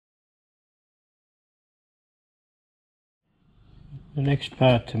The next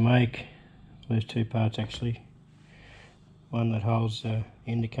part to make, there's two parts actually. One that holds the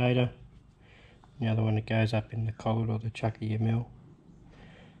indicator, the other one that goes up in the collet or the chuck of your mill.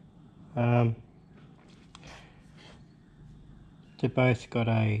 They both got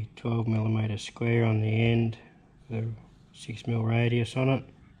a 12mm square on the end with a 6mm radius on it.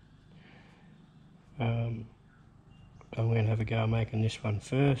 I'm going to have a go at making this one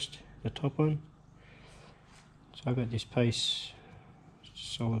first, the top one. So I've got this piece,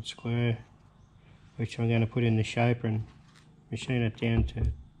 solid square, which I'm going to put in the shaper and machine it down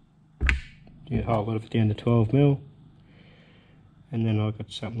to a whole lot of it down to 12mm, and then I've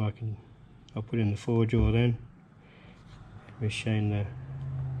got something I'll put in the 4-jaw then, machine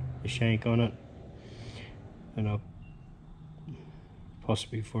the shank on it, and I'll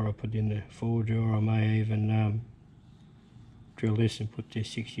possibly before I put in the 4-jaw I may even drill this and put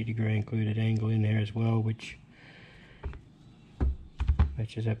this 60-degree included angle in there as well, which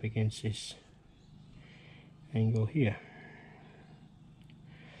matches up against this angle here.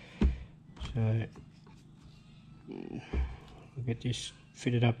 So I'll get this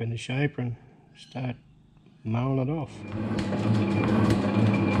fitted up in the shaper and start mowing it off.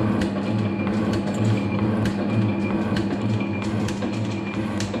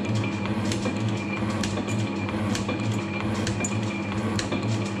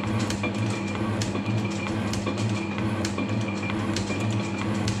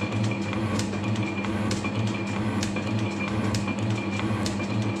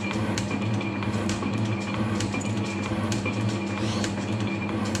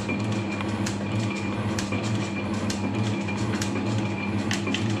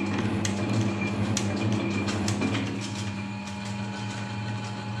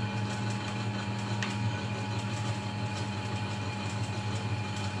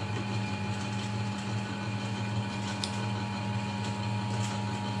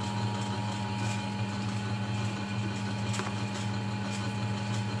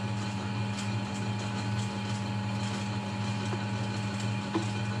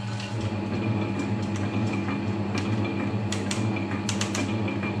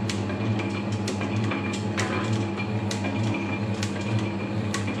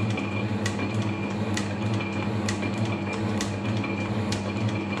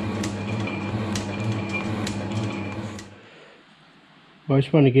 I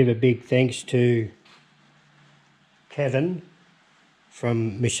just want to give a big thanks to Kevin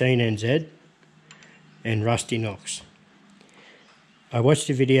from Machine NZ and Rusty Knox. I watched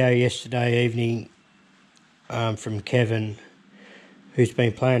a video yesterday evening from Kevin, who's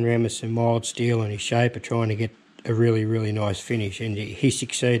been playing around with some mild steel in his shaper trying to get a really nice finish, and he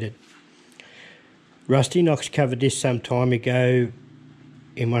succeeded. Rusty Knox covered this some time ago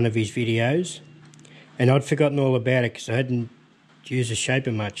in one of his videos, and I'd forgotten all about it because I hadn't used a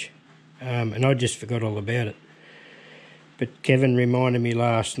shaper much, and I just forgot all about it. But Kevin reminded me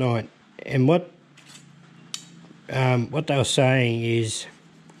last night, and what they were saying is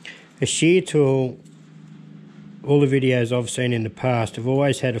a shear tool, all the videos I've seen in the past have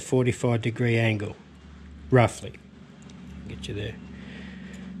always had a 45-degree angle, roughly. Get you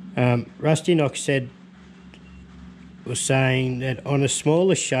there. Rusty Knox was saying that on a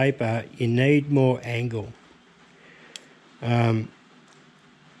smaller shaper you need more angle.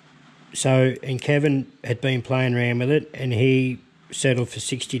 And Kevin had been playing around with it, and he settled for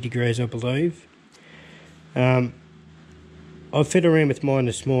 60 degrees, I believe. I fiddled around with mine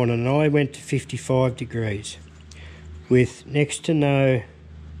this morning, and I went to 55 degrees with next to no.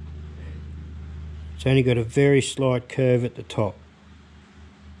 It's only got a very slight curve at the top.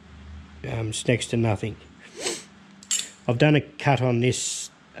 It's next to nothing. I've done a cut on this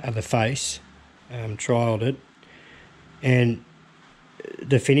other face, trialled it, and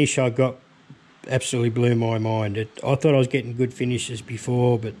the finish I got absolutely blew my mind. I thought I was getting good finishes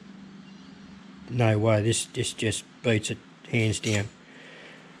before, but no way, this just beats it hands down.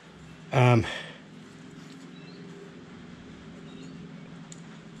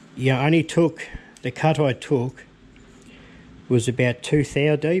 Yeah, only took, the cut I took was about 2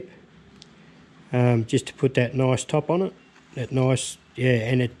 thou deep, just to put that nice top on it, that nice, yeah,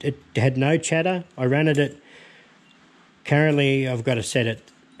 and it had no chatter. I ran it at, currently I've got to set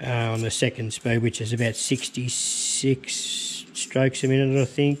it on the second speed, which is about 66 strokes a minute, I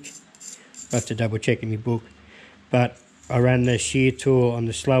think. I have to double check in my book. But I ran the shear tool on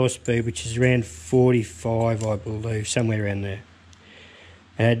the slower speed, which is around 45, I believe, somewhere around there.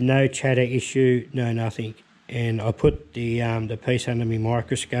 I had no chatter issue, no nothing. And I put the piece under my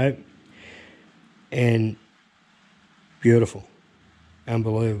microscope, and beautiful,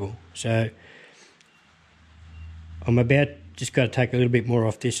 unbelievable. So I'm about just got to take a little bit more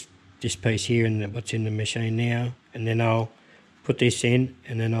off this piece here and what's in the machine now, and then I'll put this in,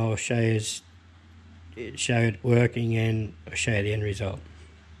 and then I'll show it working, and I'll show you the end result.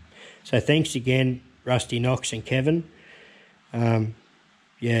 So thanks again, Rusty Knox and Kevin. Yeah,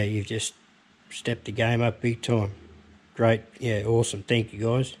 you've just stepped the game up big time. Great, yeah, awesome. Thank you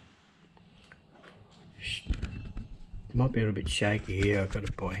guys. Might be a little bit shaky here. I've got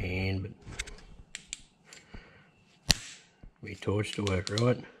it by hand, but my torch to work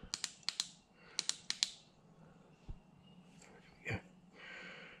right. Yeah.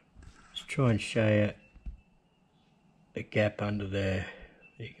 Let's try and show you the gap under there.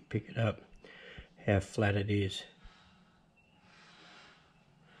 You can pick it up, how flat it is.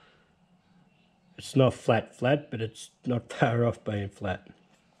 It's not flat, but it's not far off being flat.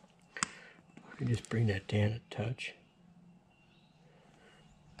 I can just bring that down a touch.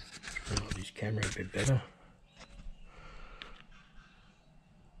 Hold this camera a bit better.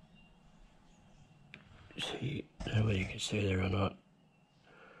 See, I don't know whether you can see there or not.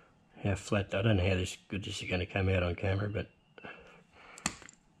 How flat, I don't know how good this is going to come out on camera, but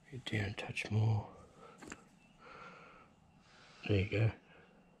get down a touch more. There you go.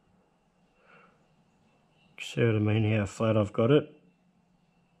 See what I mean, how flat I've got it.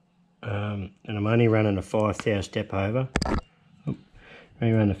 And I'm only running a 5,000 step over.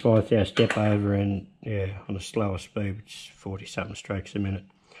 Only running a 5,000 step over, and yeah, on a slower speed, which is 40 something strokes a minute.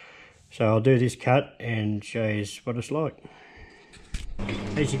 So I'll do this cut and show you what it's like.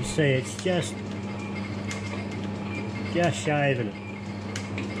 As you can see, it's just shaving it.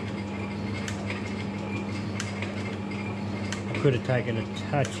 I could have taken a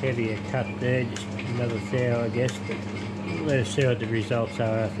touch heavier cut there, just another thou I guess, but let us see what the results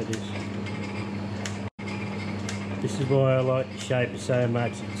are after this. This is why I like to shape it so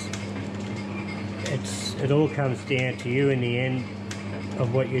much. It all comes down to you in the end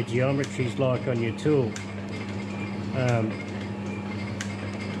of what your geometry is like on your tool.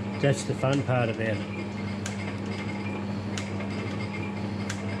 That's the fun part about it.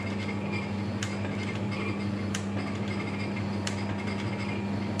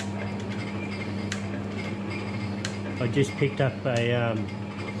 I just picked up a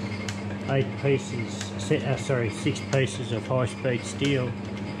 6 pieces of high-speed steel.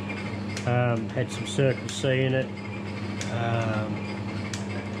 Had some Circle C in it,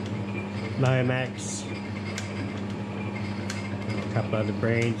 Momax, a couple other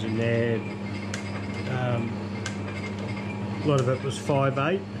brands in there. A lot of it was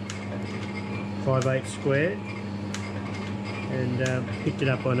 5/8 square, and picked it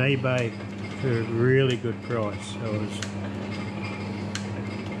up on eBay for a really good price.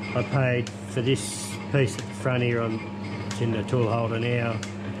 I paid for this piece at the front here, it's in the tool holder now.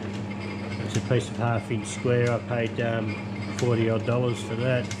 It's a piece of 1/2 inch square. I paid $40 odd for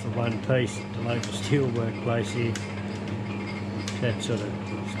that, for one piece at the local steelwork place here. That sort of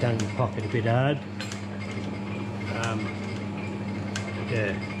stung the pocket a bit hard.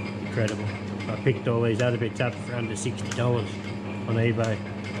 Yeah, incredible. I picked all these other bits up for under $60 on eBay.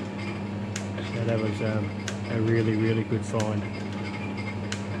 So that was a really, really good find.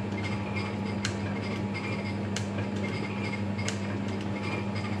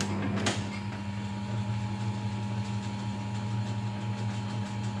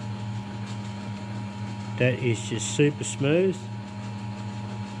 That is just super smooth.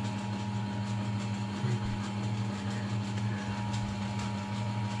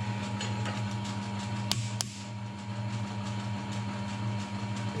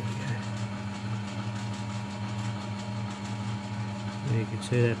 You can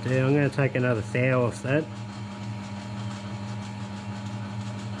see that there. I'm going to take another thou off that.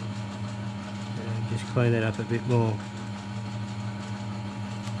 And just clean that up a bit more.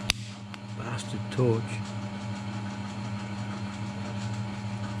 Bastard torch.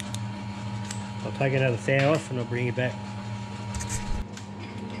 I'll take another thou off and I'll bring it back.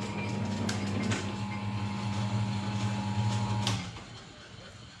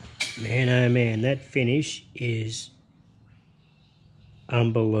 Man, oh man, that finish is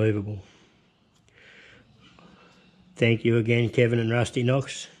unbelievable. Thank you again, Kevin and Rusty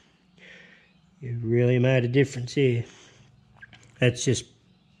Knox. You really made a difference here. That's just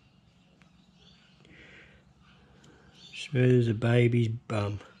smooth as a baby's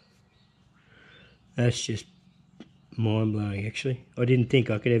bum. That's just mind-blowing, actually. I didn't think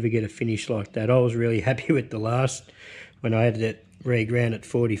I could ever get a finish like that. I was really happy with the last, when I had it reground at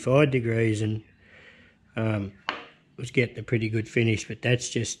 45 degrees and was getting a pretty good finish, but that's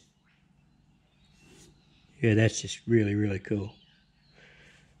just, yeah, that's just really, really cool.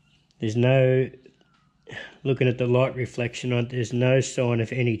 There's no looking at the light reflection on it, there's no sign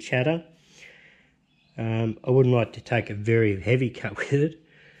of any chatter. I wouldn't like to take a very heavy cut with it.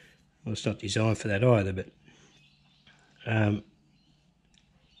 Well, it's not designed for that either, but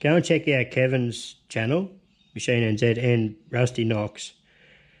go and check out Kevin's channel, Machine NZ, and Rusty Knox,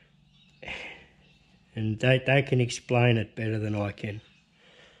 and they can explain it better than I can.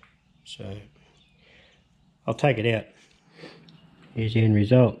 So I'll take it out. Here's the end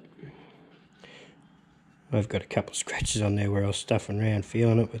result. I've got a couple of scratches on there where I was stuffing around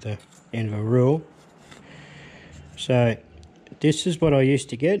feeling it with the end of a rule. So this is what I used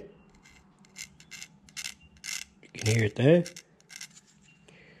to get. You can hear it there.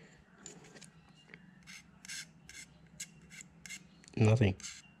 Nothing.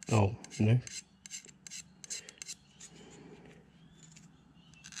 Oh, no.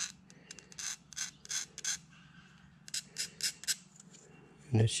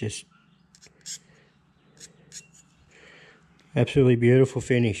 And it's just absolutely beautiful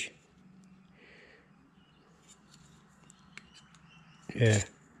finish. Yeah,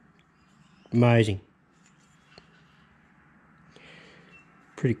 amazing.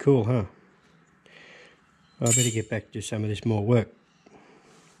 Pretty cool, huh? I better get back to some of this more work.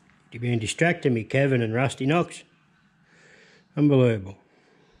 You've been distracting me, Kevin and Rusty Knox. Unbelievable.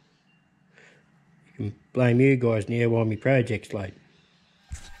 You can blame you guys now while my project's late.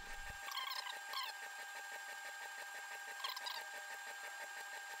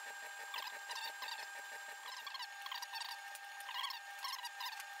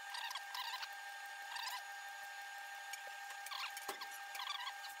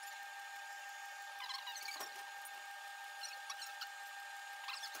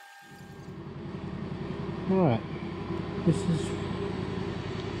 Alright, this is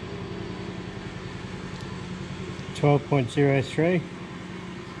 12.03.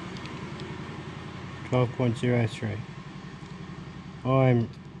 12.03. I'm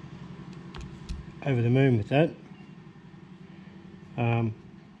over the moon with that.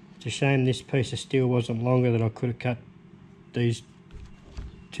 It's a shame this piece of steel wasn't longer, that I could have cut these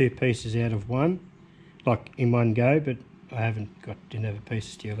two pieces out of one, like in one go, but I didn't have a piece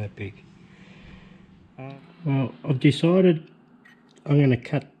of steel that big. Well, I've decided I'm going to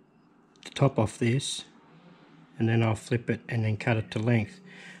cut the top off this, and then I'll flip it and then cut it to length.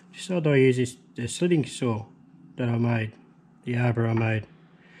 Decided I use the slitting saw that I made, the arbor I made.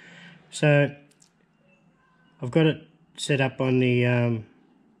 So I've got it set up on the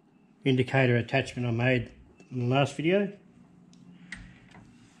indicator attachment I made in the last video,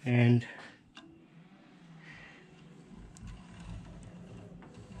 and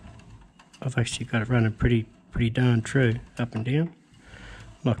I've actually got it running pretty darn true up and down,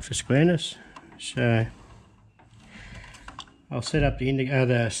 locked for squareness. So I'll set up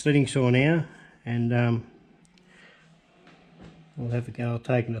the slitting saw now, and we'll have a go at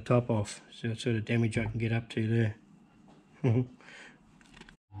taking the top off, see what sort of damage I can get up to there.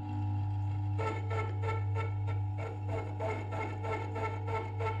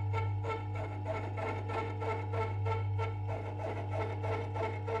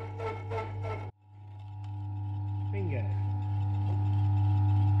 Bingo.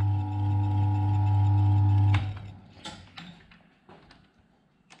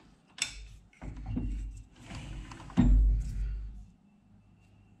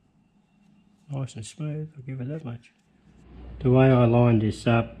 Nice and smooth, I'll give it that much. The way I lined this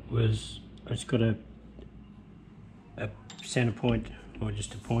up was, I just got a centre point, or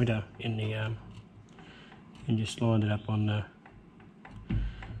just a pointer in the and just lined it up on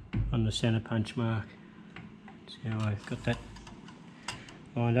the centre punch mark. See how I've got that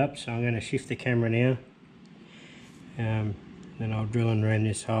lined up. So I'm going to shift the camera now, then I'll drill in around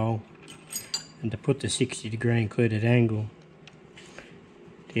this hole, and to put the 60° included angle,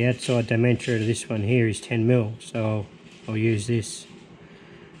 the outside dimension of this one here is 10mm, so I'll use this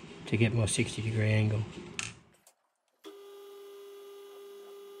to get my 60° angle.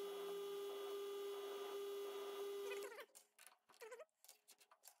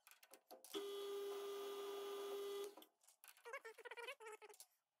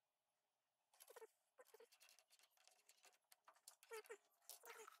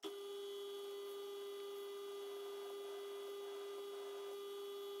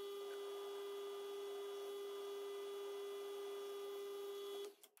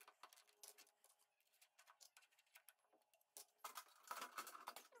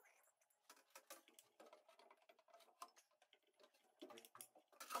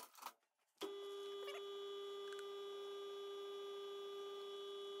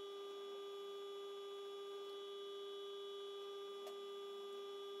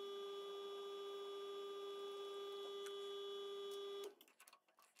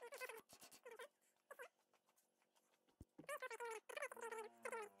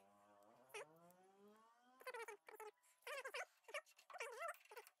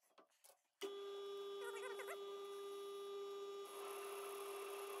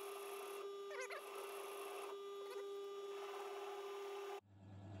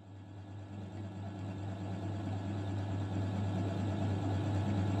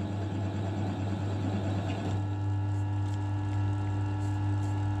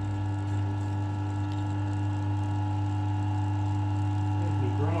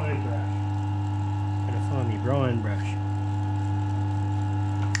 Brian brush.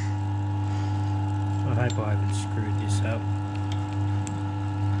 I hope I haven't screwed this up.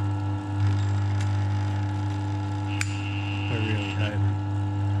 I really hope.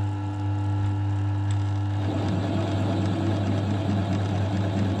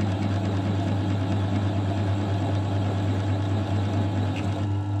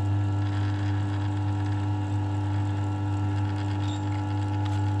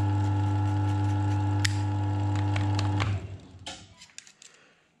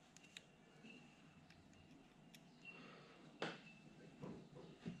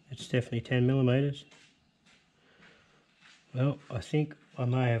 It's definitely 10 millimeters. Well, I think I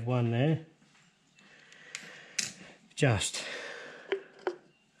may have one there. Just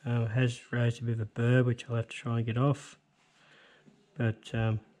it has raised a bit of a burr, which I'll have to try and get off. But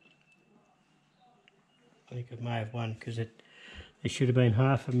I think I may have one because there should have been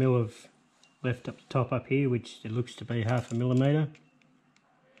 1/2 mil of left up the top up here, which it looks to be 1/2 millimeter.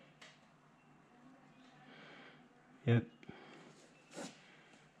 Yep.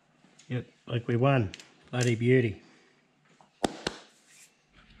 Yep, like we won. Bloody beauty.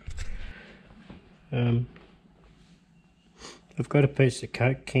 I've got a piece of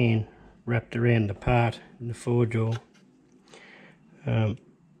Coke can wrapped around the part in the forejaw. So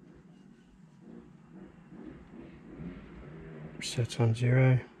that's on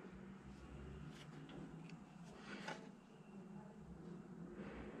 0.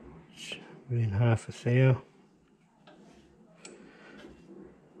 It's within 1/2 thou.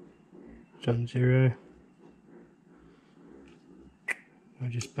 It's on 0. I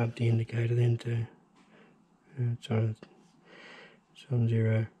just bumped the indicator then too. It's on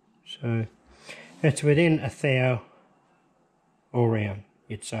 0. So that's within 1 thou all round,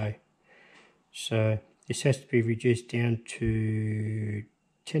 you'd say. So this has to be reduced down to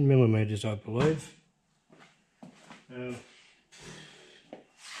 10 millimeters, I believe.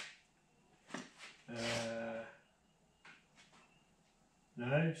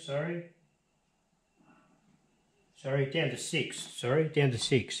 No, sorry, down to 6. Sorry, down to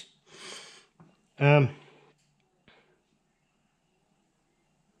 6.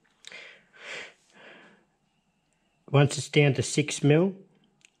 Once it's down to 6 mil,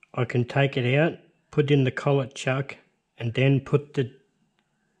 I can take it out, put in the collet chuck, and then put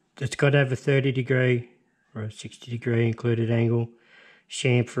it's got to have a 30° or a 60° included angle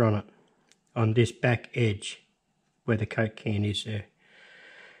chamfer on it, on this back edge where the Coke can is there,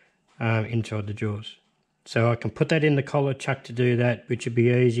 inside the jaws. So I can put that in the collet chuck to do that, which would be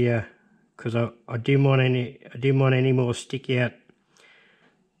easier because I didn't want any more stick out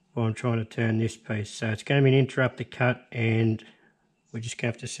while I'm trying to turn this piece. So it's going to be an interrupted cut, and we're just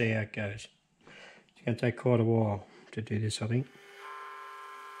going to have to see how it goes. It's going to take quite a while to do this, I think.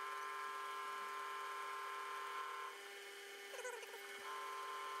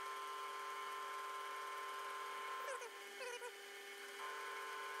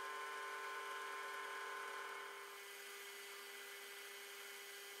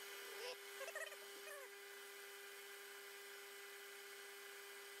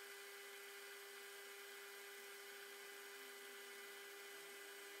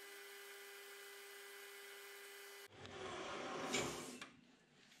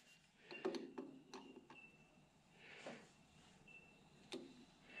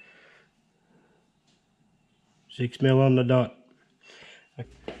 Six mil on the dot.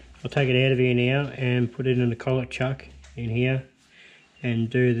 I'll take it out of here now and put it in the collet chuck in here and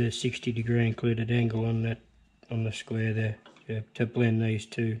do the 60° included angle on that, on the square there, to blend these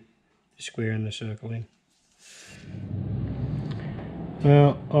two, the square and the circle in.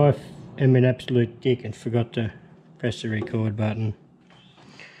 Well, I am an absolute dick and forgot to press the record button.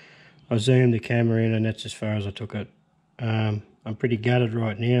 I zoomed the camera in and that's as far as I took it. I'm pretty gutted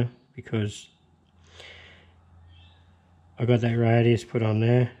right now because I got that radius put on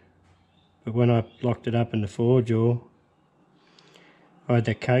there, but when I locked it up in the forejaw, I had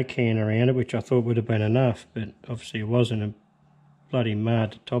that Coke can around it, which I thought would have been enough, but obviously it wasn't. A bloody mud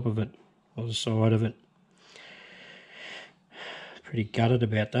at the top of it, or the side of it. Pretty gutted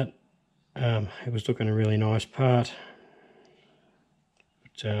about that. It was looking a really nice part.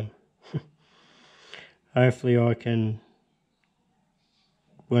 but hopefully I can,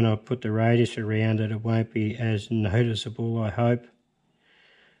 when I put the radius around it, it won't be as noticeable, I hope.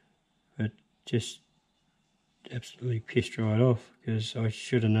 But just absolutely pissed right off, because I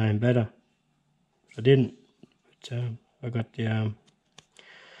should have known better. I didn't. But I got the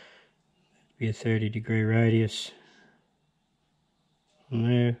be a 30-degree radius on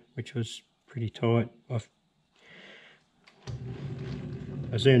there, which was pretty tight.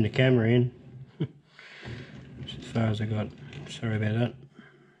 I zoomed the camera in. That's as far as I got. Sorry about that.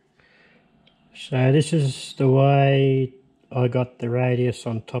 So this is the way I got the radius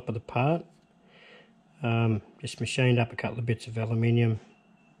on top of the part. Just machined up a couple of bits of aluminium,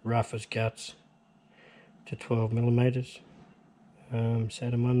 rough as guts, to 12 millimeters.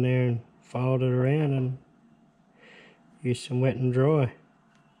 Set them on there and filed it around and used some wet and dry.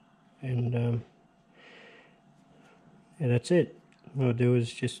 And yeah, that's it. What I'll do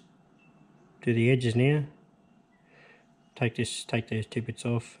is just do the edges now. Take those 2 bits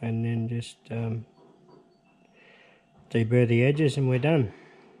off, and then just deburr the edges, and we're done.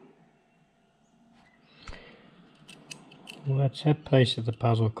 Well, that's that piece of the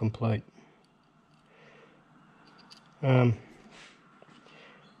puzzle complete.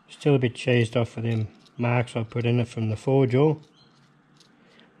 Still a bit cheesed off for them marks I put in it from the forge all.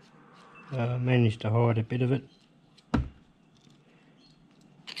 Managed to hide a bit of it.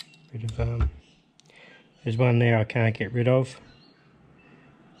 There's one there I can't get rid of,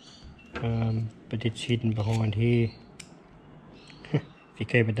 but it's hidden behind here. If you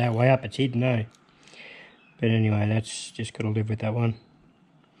keep it that way up, it's hidden, eh? But anyway, that's just got to live with that one,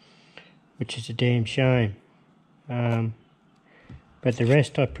 which is a damn shame. But the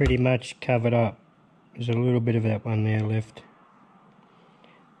rest I pretty much covered up. There's a little bit of that one there left.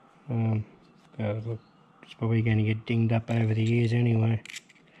 But look, it's probably going to get dinged up over the years anyway.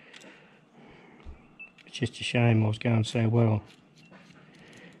 It's just a shame I was going so well.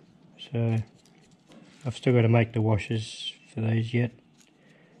 So I've still got to make the washers for these yet.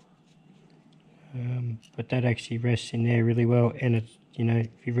 But that actually rests in there really well, and it's, you know,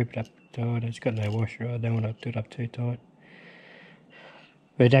 if you rip it up tight, it's got no washer. I don't want to do it up too tight,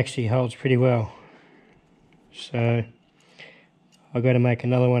 but it actually holds pretty well. So I've got to make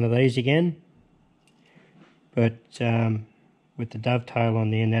another one of these again, but with the dovetail on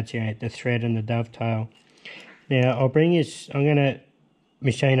the end. That's the thread and the dovetail. Now I'm going to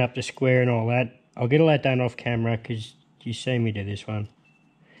machine up the square and all that. I'll get all that done off camera, because you see me do this one.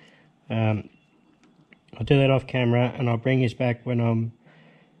 I'll do that off camera, and I'll bring this back when I'm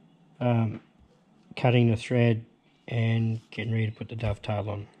cutting the thread and getting ready to put the dovetail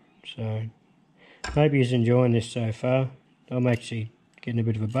on. So hope you're enjoying this so far. I'm actually getting a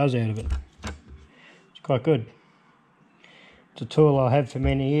bit of a buzz out of it. It's quite good. It's a tool I had for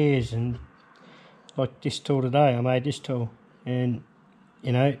many years, and like this tool today, I made this tool and,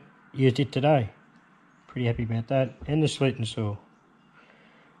 you know, used it today. Pretty happy about that. And the slitting saw.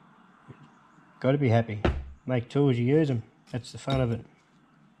 Got to be happy. Make tools, you use them. That's the fun of it.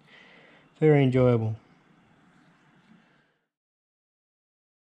 Very enjoyable.